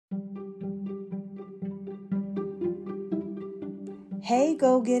Hey,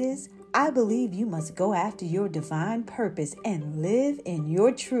 go-getters. I believe you must go after your divine purpose and live in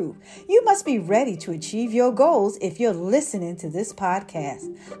your truth. You must be ready to achieve your goals if you're listening to this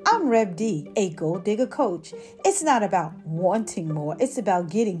podcast. I'm Reb D, a gold digger coach. It's not about wanting more. It's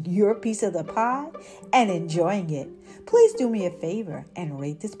about getting your piece of the pie and enjoying it. Please do me a favor and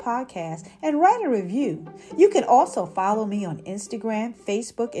rate this podcast and write a review. You can also follow me on Instagram,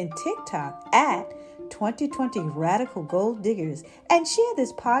 Facebook, and TikTok at 2020 Radical Gold Diggers and share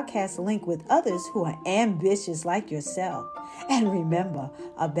this podcast link with others who are ambitious like yourself. And remember,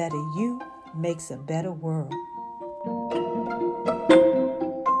 a better you makes a better world.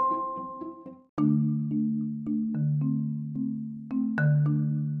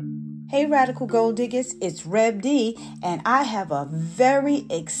 Hey Radical Gold Diggers, it's Reb D, and I have a very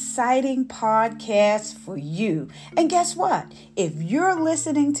exciting podcast for you. And guess what? If you're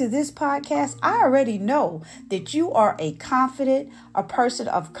listening to this podcast, I already know that you are a confident, a person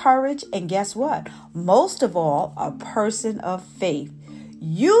of courage, and guess what? Most of all, a person of faith.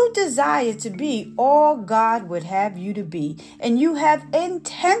 You desire to be all God would have you to be, and you have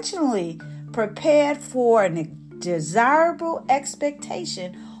intentionally prepared for a desirable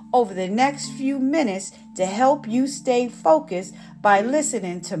expectation over the next few minutes to help you stay focused by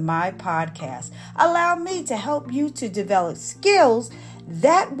listening to my podcast. Allow me to help you to develop skills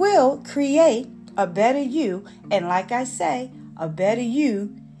that will create a better you. And like I say, a better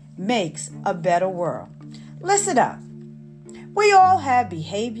you makes a better world. Listen up. We all have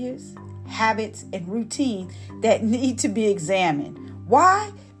behaviors, habits, and routine that need to be examined.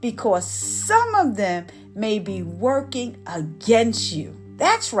 Why? Because some of them may be working against you.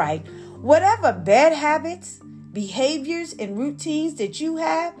 That's right. Whatever bad habits, behaviors, and routines that you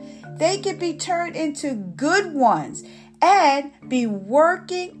have, they can be turned into good ones and be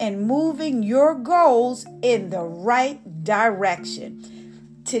working and moving your goals in the right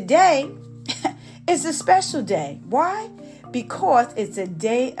direction. Today is a special day. Why? Because it's a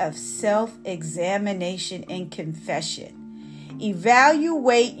day of self-examination and confession.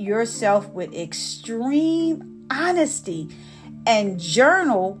 Evaluate yourself with extreme honesty and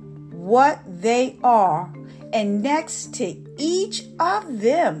journal what they are. And next to each of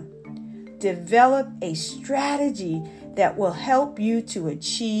them, develop a strategy that will help you to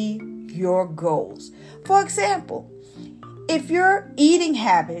achieve your goals. For example, if your eating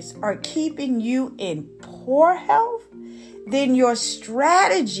habits are keeping you in poor health, then your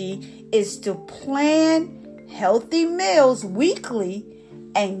strategy is to plan healthy meals weekly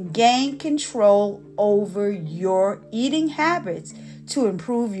and gain control over your eating habits to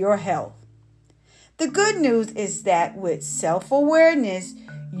improve your health. The good news is that with self-awareness,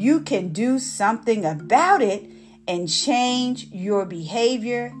 you can do something about it and change your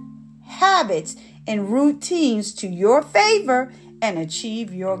behavior, habits, and routines to your favor and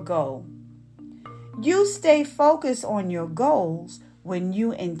achieve your goal. You stay focused on your goals when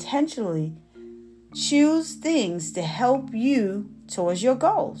you intentionally choose things to help you towards your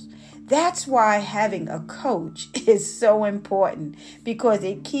goals. That's why having a coach is so important, because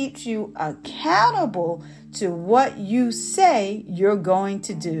it keeps you accountable to what you say you're going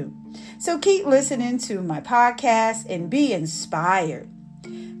to do. So keep listening to my podcast and be inspired.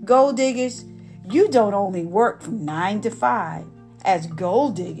 Gold diggers, you don't only work from 9 to 5. As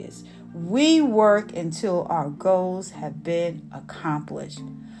gold diggers, we work until our goals have been accomplished.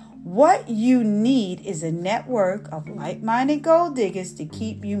 What you need is a network of like-minded gold diggers to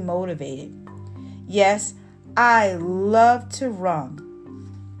keep you motivated. Yes, I love to run,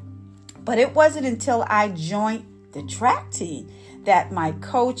 but it wasn't until I joined the track team that my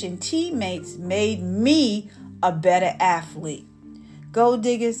coach and teammates made me a better athlete. Gold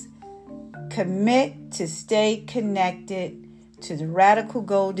diggers, commit to stay connected to the Radical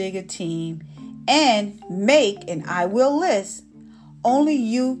Gold Digger team and make an I will list. Only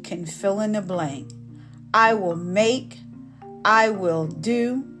you can fill in the blank. I will make, I will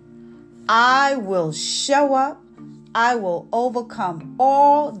do, I will show up, I will overcome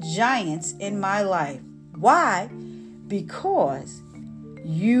all giants in my life. Why? Because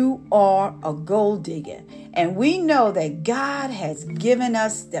you are a gold digger, and we know that God has given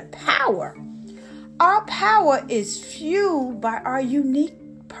us the power. Our power is fueled by our unique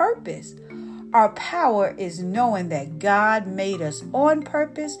purpose. Our power is knowing that God made us on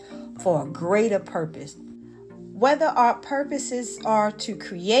purpose for a greater purpose. Whether our purposes are to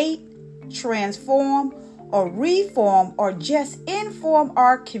create, transform, or reform, or just inform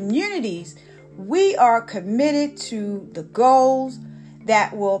our communities, we are committed to the goals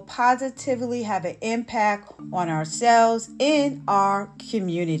that will positively have an impact on ourselves and our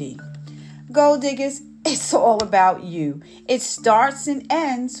community. Gold diggers, It's all about you. It starts and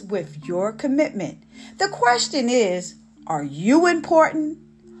ends with your commitment. The question is, are you important?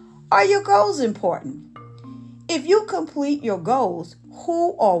 Are your goals important? If you complete your goals,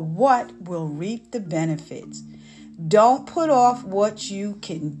 who or what will reap the benefits? Don't put off what you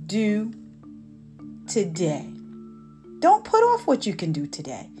can do today. Don't put off what you can do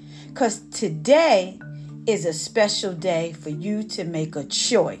today, because today is a special day for you to make a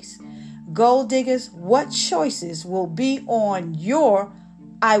choice. Goal diggers, what choices will be on your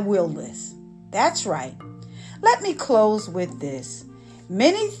I will list? That's right. Let me close with this.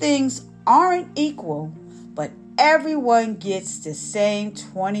 Many things aren't equal, but everyone gets the same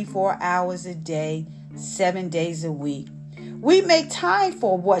 24 hours a day, 7 days a week. We make time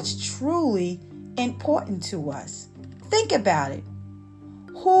for what's truly important to us. Think about it.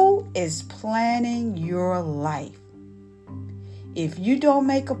 Who is planning your life? If you don't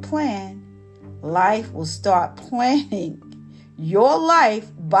make a plan, life will start planning your life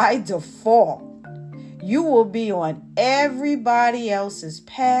by default. You will be on everybody else's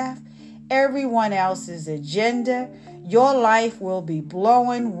path, everyone else's agenda. Your life will be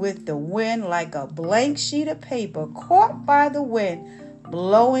blowing with the wind like a blank sheet of paper caught by the wind,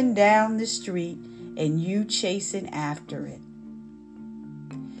 blowing down the street, and you chasing after it.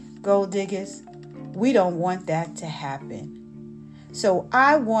 Gold diggers, we don't want that to happen. So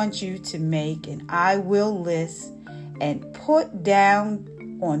I want you to make an I will list and put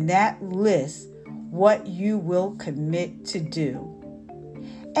down on that list what you will commit to do.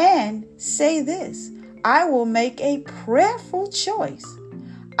 And say this, I will make a prayerful choice.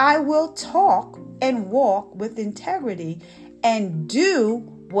 I will talk and walk with integrity and do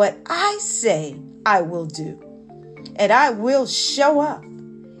what I say I will do. And I will show up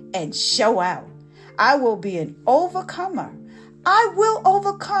and show out. I will be an overcomer. I will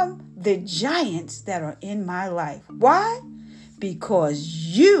overcome the giants that are in my life. Why? Because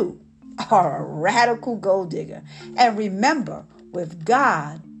you are a radical gold digger. And remember, with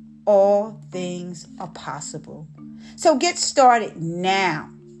God, all things are possible. So get started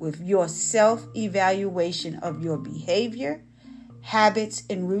now with your self-evaluation of your behavior, habits,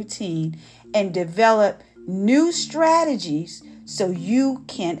 and routine, and develop new strategies so you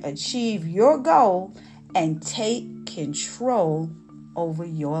can achieve your goal and take control over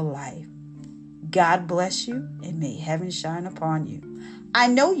your life. God bless you and may heaven shine upon you. I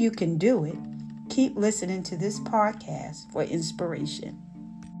know you can do it. Keep listening to this podcast for inspiration.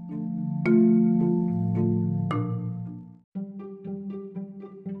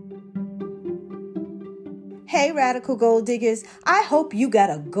 Hey, Radical Gold Diggers, I hope you got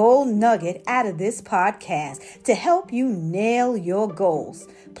a gold nugget out of this podcast to help you nail your goals.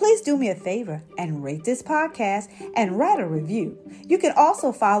 Please do me a favor and rate this podcast and write a review. You can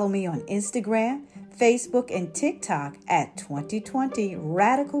also follow me on Instagram, Facebook, and TikTok at 2020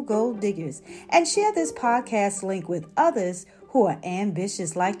 Radical Gold Diggers and share this podcast link with others who are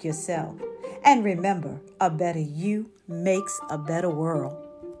ambitious like yourself. And remember, a better you makes a better world.